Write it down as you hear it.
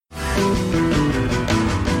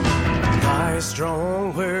Thy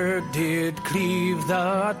strong word did cleave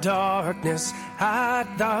the darkness.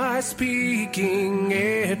 At thy speaking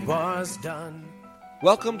it was done.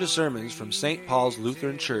 Welcome to sermons from St. Paul's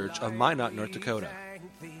Lutheran Church of Minot, North Dakota.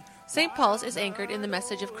 St. Paul's is anchored in the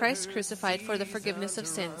message of Christ crucified for the forgiveness of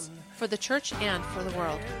sins, for the church and for the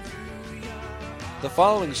world. The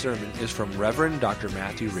following sermon is from Reverend Dr.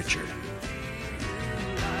 Matthew Richard.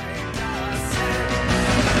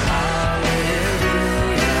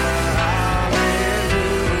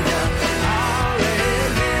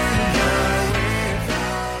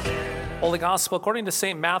 Holy Gospel according to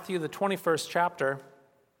St. Matthew, the 21st chapter.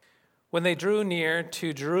 When they drew near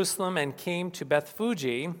to Jerusalem and came to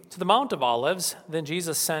Bethphage, to the Mount of Olives, then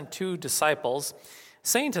Jesus sent 2 disciples,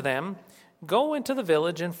 saying to them, "Go into the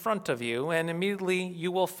village in front of you, and immediately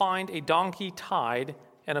you will find a donkey tied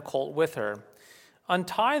and a colt with her.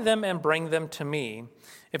 Untie them and bring them to me.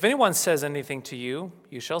 If anyone says anything to you,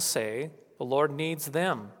 you shall say, 'The Lord needs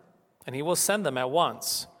them,' and he will send them at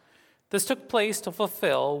once." This took place to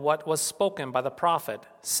fulfill what was spoken by the prophet,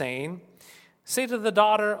 saying, "Say to the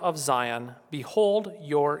daughter of Zion, Behold,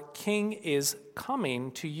 your king is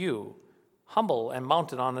coming to you, humble and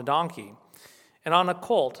mounted on a donkey, and on a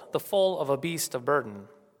colt, the foal of a beast of burden."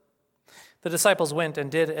 The disciples went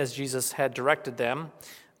and did as Jesus had directed them.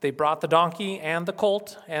 They brought the donkey and the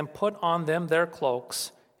colt and put on them their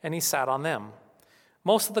cloaks, and he sat on them.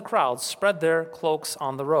 Most of the crowd spread their cloaks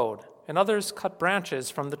on the road, and others cut branches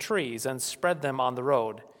from the trees and spread them on the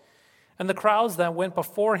road. And the crowds that went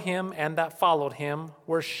before him and that followed him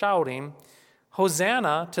were shouting,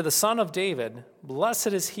 "Hosanna to the Son of David! Blessed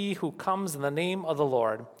is he who comes in the name of the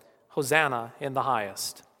Lord! Hosanna in the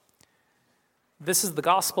highest." This is the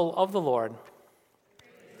gospel of the Lord.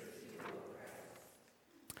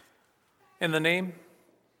 In the name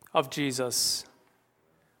of Jesus,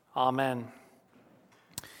 amen.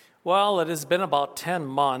 Well, it has been about 10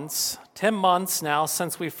 months now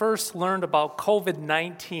since we first learned about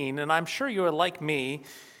COVID-19, and I'm sure you are like me,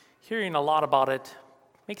 hearing a lot about it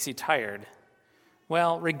makes you tired.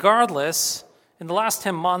 Well, regardless, in the last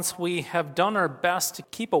 10 months, we have done our best to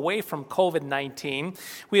keep away from COVID-19.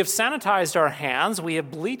 We have sanitized our hands. We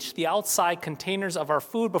have bleached the outside containers of our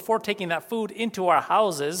food before taking that food into our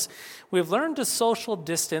houses. We've learned to social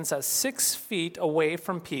distance at 6 feet away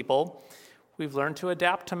from people. We've learned to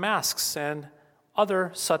adapt to masks and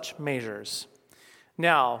other such measures.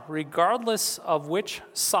 Now, regardless of which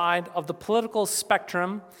side of the political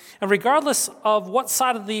spectrum, and regardless of what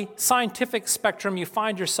side of the scientific spectrum you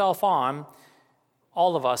find yourself on,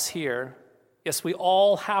 all of us here, yes, we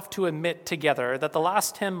all have to admit together that the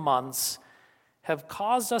last 10 months have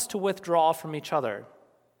caused us to withdraw from each other.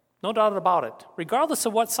 No doubt about it. Regardless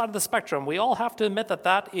of what side of the spectrum, we all have to admit that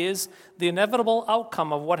that is the inevitable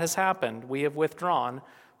outcome of what has happened. We have withdrawn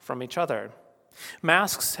from each other.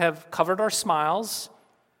 Masks have covered our smiles.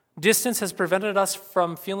 Distance has prevented us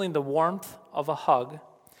from feeling the warmth of a hug.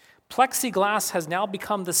 Plexiglass has now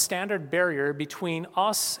become the standard barrier between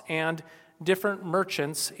us and different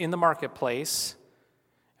merchants in the marketplace.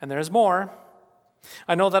 And there's more.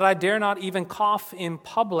 I know that I dare not even cough in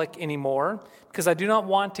public anymore because I do not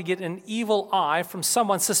want to get an evil eye from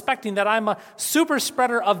someone suspecting that I'm a super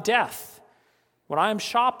spreader of death. When I'm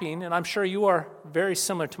shopping, and I'm sure you are very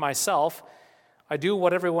similar to myself, I do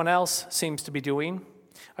what everyone else seems to be doing.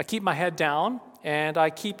 I keep my head down and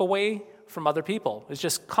I keep away from other people. It's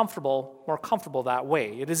just more comfortable that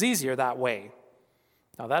way. It is easier that way.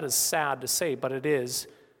 Now that is sad to say, but it is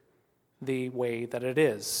the way that it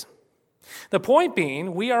is. The point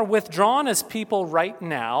being, we are withdrawn as people right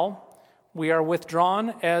now. We are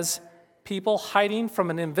withdrawn as people hiding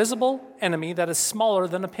from an invisible enemy that is smaller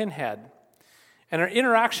than a pinhead. And our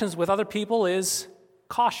interactions with other people is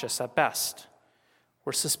cautious at best.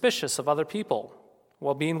 We're suspicious of other people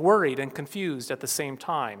while being worried and confused at the same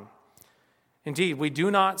time. Indeed, we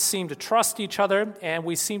do not seem to trust each other, and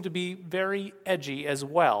we seem to be very edgy as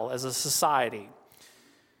well as a society.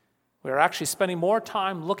 We are actually spending more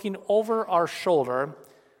time looking over our shoulder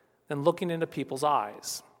than looking into people's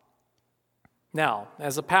eyes. Now,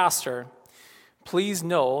 as a pastor, please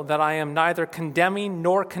know that I am neither condemning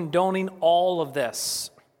nor condoning all of this.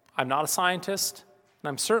 I'm not a scientist, and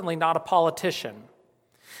I'm certainly not a politician.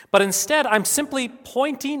 But instead, I'm simply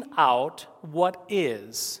pointing out what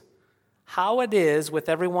is, how it is with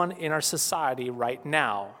everyone in our society right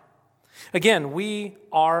now. Again, we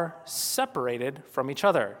are separated from each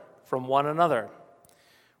other, from one another.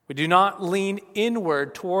 We do not lean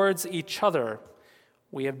inward towards each other.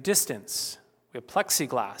 We have distance. We have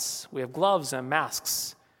plexiglass. We have gloves and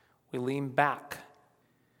masks. We lean back.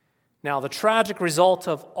 Now, the tragic result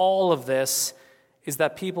of all of this is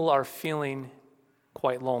that people are feeling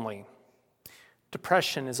quite lonely.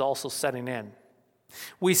 Depression is also setting in.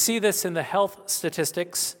 We see this in the health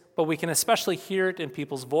statistics, but we can especially hear it in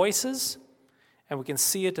people's voices, and we can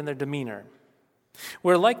see it in their demeanor.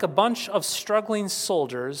 We're like a bunch of struggling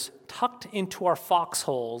soldiers tucked into our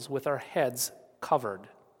foxholes with our heads covered.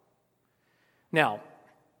 Now,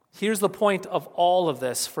 here's the point of all of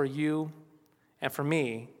this for you and for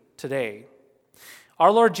me today.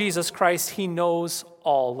 Our Lord Jesus Christ, He knows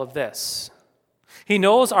all of this. He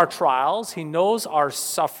knows our trials. He knows our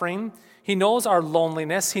suffering. He knows our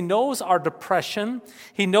loneliness. He knows our depression.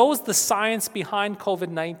 He knows the science behind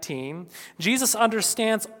COVID-19. Jesus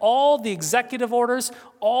understands all the executive orders,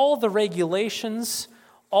 all the regulations,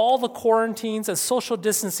 all the quarantines and social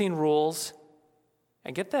distancing rules.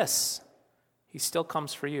 And get this, He still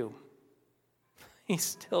comes for you. He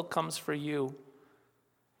still comes for you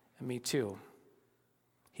and me too.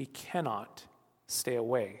 He cannot stay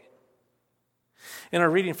away. In our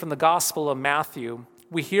reading from the Gospel of Matthew,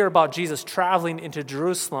 we hear about Jesus traveling into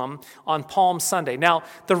Jerusalem on Palm Sunday. Now,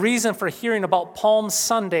 the reason for hearing about Palm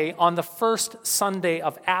Sunday on the first Sunday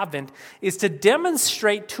of Advent is to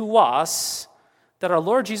demonstrate to us that our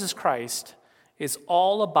Lord Jesus Christ is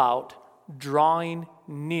all about drawing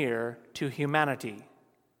near to humanity.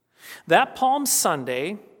 That Palm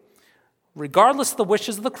Sunday, regardless of the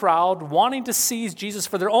wishes of the crowd, wanting to seize Jesus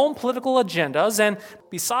for their own political agendas, and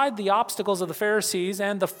beside the obstacles of the Pharisees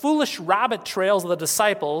and the foolish rabbit trails of the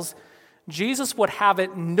disciples, Jesus would have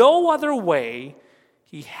it no other way.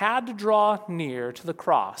 He had to draw near to the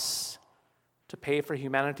cross to pay for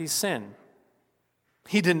humanity's sin.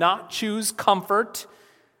 He did not choose comfort,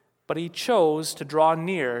 but He chose to draw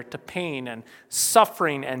near to pain and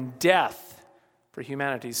suffering and death for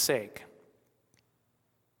humanity's sake.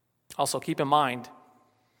 Also, keep in mind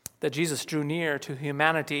that Jesus drew near to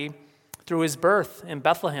humanity through His birth in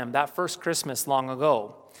Bethlehem that first Christmas long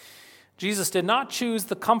ago. Jesus did not choose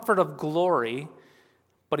the comfort of glory,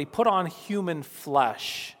 but He put on human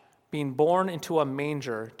flesh, being born into a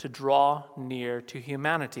manger to draw near to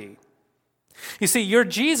humanity. You see, your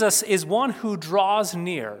Jesus is one who draws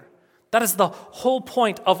near. That is the whole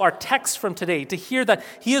point of our text from today, to hear that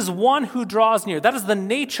He is one who draws near. That is the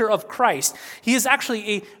nature of Christ. He is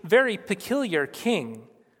actually a very peculiar king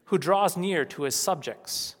who draws near to His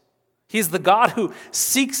subjects. He is the God who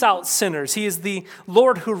seeks out sinners. He is the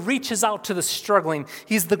Lord who reaches out to the struggling.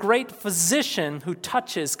 He's the great physician who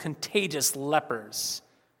touches contagious lepers.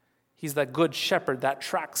 He's that good shepherd that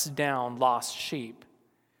tracks down lost sheep.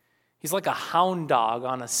 He's like a hound dog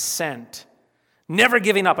on a scent, never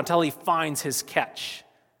giving up until he finds his catch.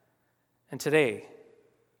 And today,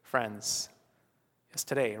 friends, yes,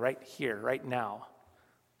 today, right here, right now,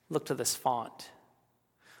 look to this font.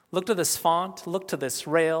 Look to this font, look to this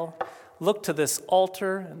rail, look to this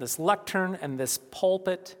altar and this lectern and this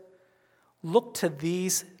pulpit. Look to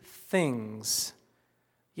these things.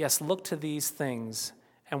 Yes, look to these things,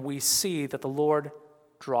 and we see that the Lord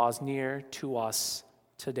draws near to us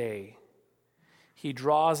today. He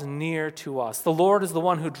draws near to us. The Lord is the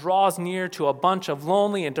one who draws near to a bunch of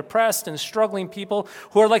lonely and depressed and struggling people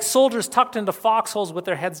who are like soldiers tucked into foxholes with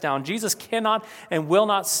their heads down. Jesus cannot and will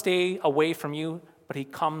not stay away from you, but He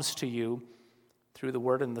comes to you through the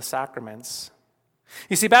word and the sacraments.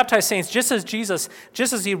 You see, baptized saints, just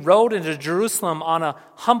as He rode into Jerusalem on a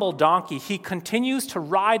humble donkey, He continues to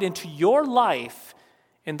ride into your life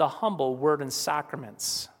in the humble word and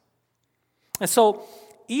sacraments. And so,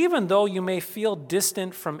 even though you may feel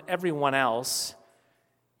distant from everyone else,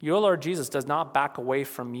 your Lord Jesus does not back away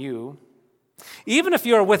from you. Even if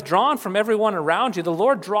you are withdrawn from everyone around you, the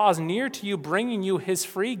Lord draws near to you, bringing you His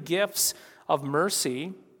free gifts of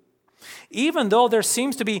mercy. Even though there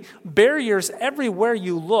seems to be barriers everywhere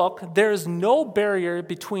you look, there is no barrier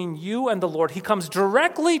between you and the Lord. He comes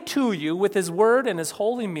directly to you with His word and His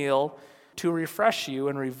holy meal to refresh you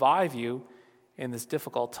and revive you in this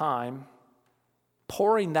difficult time,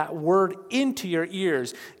 pouring that word into your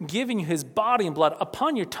ears, giving you His body and blood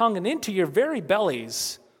upon your tongue and into your very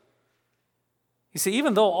bellies. You see,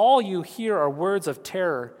 even though all you hear are words of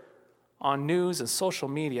terror on news and social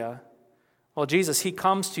media, well, Jesus, He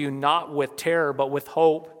comes to you not with terror, but with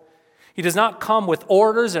hope. He does not come with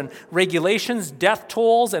orders and regulations, death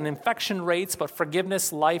tolls and infection rates, but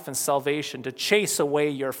forgiveness, life, and salvation to chase away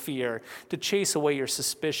your fear, to chase away your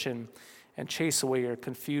suspicion, and chase away your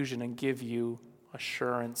confusion and give you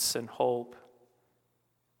assurance and hope.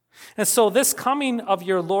 And so this coming of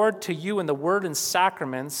your Lord to you in the word and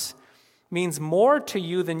sacraments means more to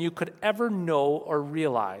you than you could ever know or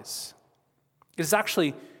realize. It is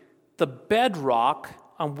actually the bedrock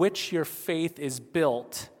on which your faith is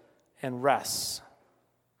built and rests.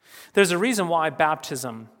 There's a reason why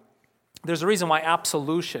baptism, there's a reason why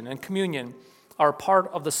absolution and communion are part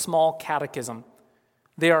of the small catechism.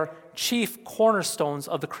 They are chief cornerstones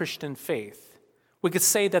of the Christian faith. We could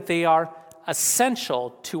say that they are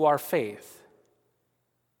essential to our faith.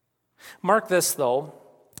 Mark this, though,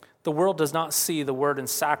 the world does not see the word and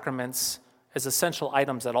sacraments as essential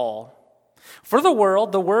items at all. For the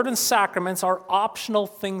world, the word and sacraments are optional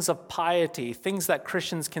things of piety, things that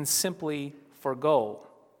Christians can simply forgo.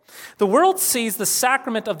 The world sees the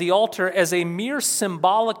sacrament of the altar as a mere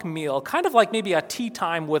symbolic meal, kind of like maybe a tea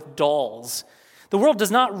time with dolls. The world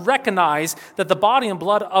does not recognize that the body and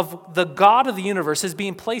blood of the God of the universe is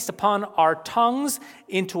being placed upon our tongues,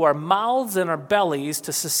 into our mouths and our bellies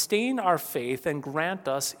to sustain our faith and grant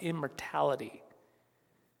us immortality.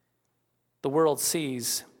 The world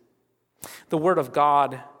sees the Word of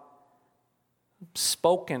God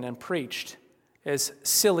spoken and preached as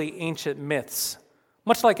silly ancient myths,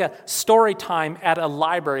 much like a story time at a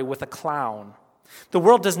library with a clown. The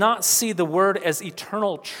world does not see the Word as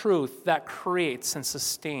eternal truth that creates and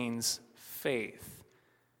sustains faith.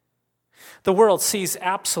 The world sees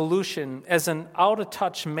absolution as an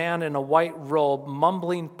out-of-touch man in a white robe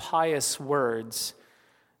mumbling pious words,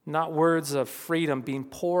 not words of freedom being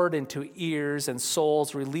poured into ears and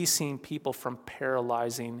souls, releasing people from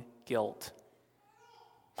paralyzing guilt.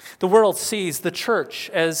 The world sees the church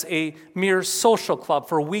as a mere social club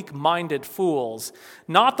for weak-minded fools,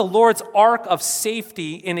 not the Lord's ark of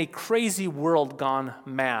safety in a crazy world gone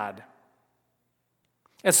mad.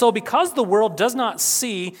 And so because the world does not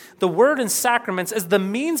see the word and sacraments as the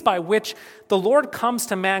means by which the Lord comes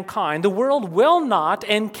to mankind, the world will not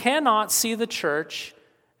and cannot see the church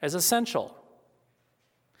as essential.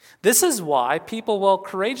 This is why people will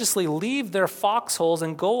courageously leave their foxholes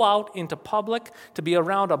and go out into public to be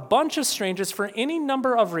around a bunch of strangers for any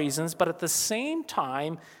number of reasons, but at the same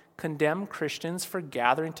time condemn Christians for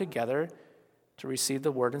gathering together to receive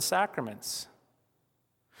the word and sacraments.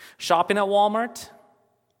 Shopping at Walmart,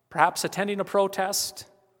 perhaps attending a protest,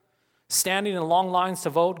 standing in long lines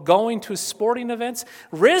to vote, going to sporting events,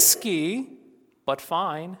 risky but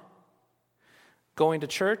fine. Going to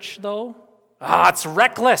church, though, it's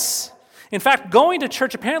reckless. In fact, going to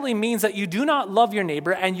church apparently means that you do not love your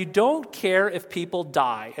neighbor and you don't care if people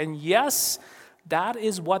die. And yes, that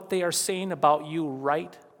is what they are saying about you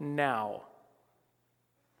right now.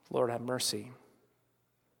 Lord, have mercy.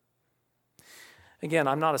 Again,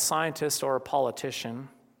 I'm not a scientist or a politician,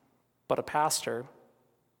 but a pastor.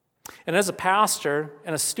 And as a pastor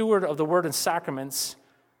and a steward of the word and sacraments,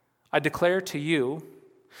 I declare to you,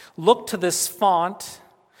 look to this font,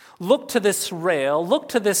 look to this rail, look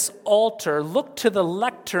to this altar, look to the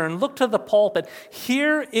lectern, look to the pulpit.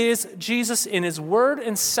 Here is Jesus in his word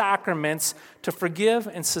and sacraments to forgive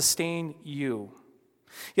and sustain you.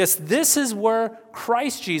 Yes, this is where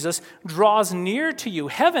Christ Jesus draws near to you.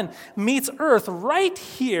 Heaven meets earth right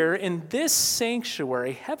here in this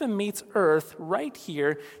sanctuary. Heaven meets earth right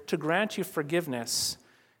here to grant you forgiveness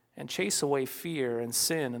and chase away fear and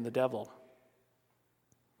sin and the devil.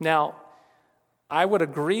 Now, I would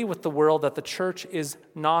agree with the world that the church is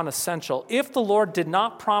non-essential if the Lord did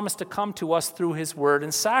not promise to come to us through his word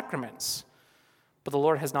and sacraments. But the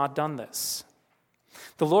Lord has not done this.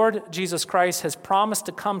 The Lord Jesus Christ has promised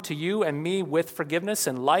to come to you and me with forgiveness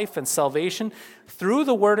and life and salvation through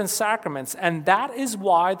the word and sacraments, and that is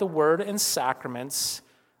why the word and sacraments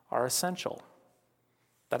are essential.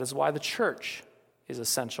 That is why the church is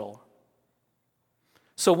essential.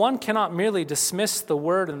 So one cannot merely dismiss the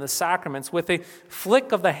word and the sacraments with a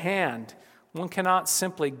flick of the hand. One cannot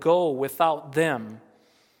simply go without them.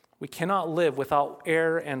 We cannot live without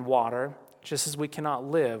air and water, just as we cannot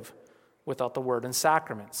live without the word and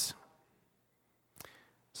sacraments.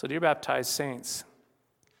 So, dear baptized saints,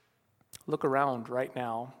 look around right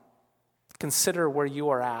now. Consider where you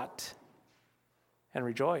are at and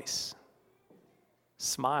rejoice.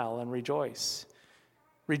 Smile and rejoice.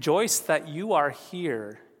 Rejoice that you are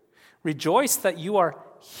here. Rejoice that you are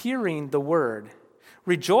hearing the word.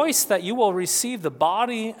 Rejoice that you will receive the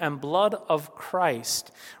body and blood of Christ.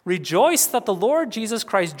 Rejoice that the Lord Jesus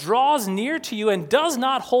Christ draws near to you and does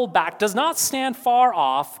not hold back, does not stand far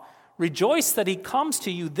off. Rejoice that he comes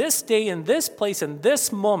to you this day in this place in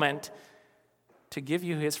this moment to give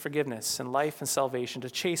you his forgiveness and life and salvation, to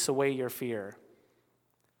chase away your fear.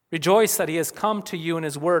 Rejoice that he has come to you in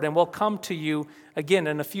his word and will come to you again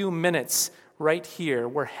in a few minutes right here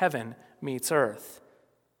where heaven meets earth.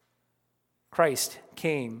 Christ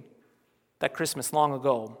came that Christmas long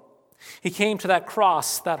ago. He came to that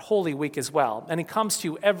cross that Holy Week as well, and he comes to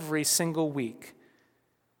you every single week.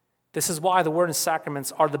 This is why the Word and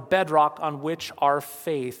Sacraments are the bedrock on which our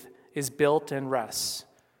faith is built and rests.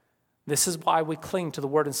 This is why we cling to the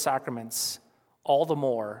Word and Sacraments, all the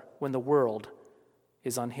more when the world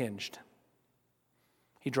is unhinged.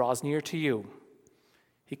 He draws near to you.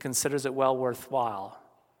 He considers it well worthwhile.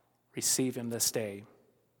 Receive him this day.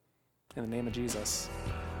 In the name of Jesus.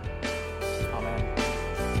 Amen.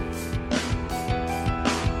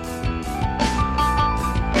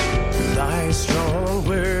 Thy strong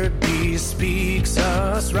word bespeaks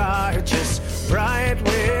us righteous, bright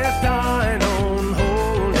with thine own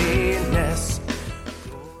holiness.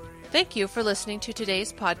 Thank you for listening to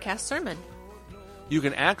today's podcast sermon. You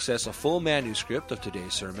can access a full manuscript of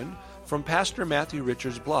today's sermon from Pastor Matthew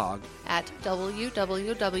Richard's blog At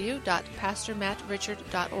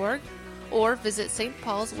www.pastormattrichard.org or visit St.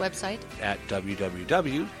 Paul's website at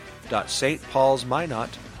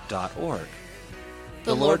www.stpaulsminot.org.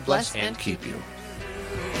 The Lord bless and keep you.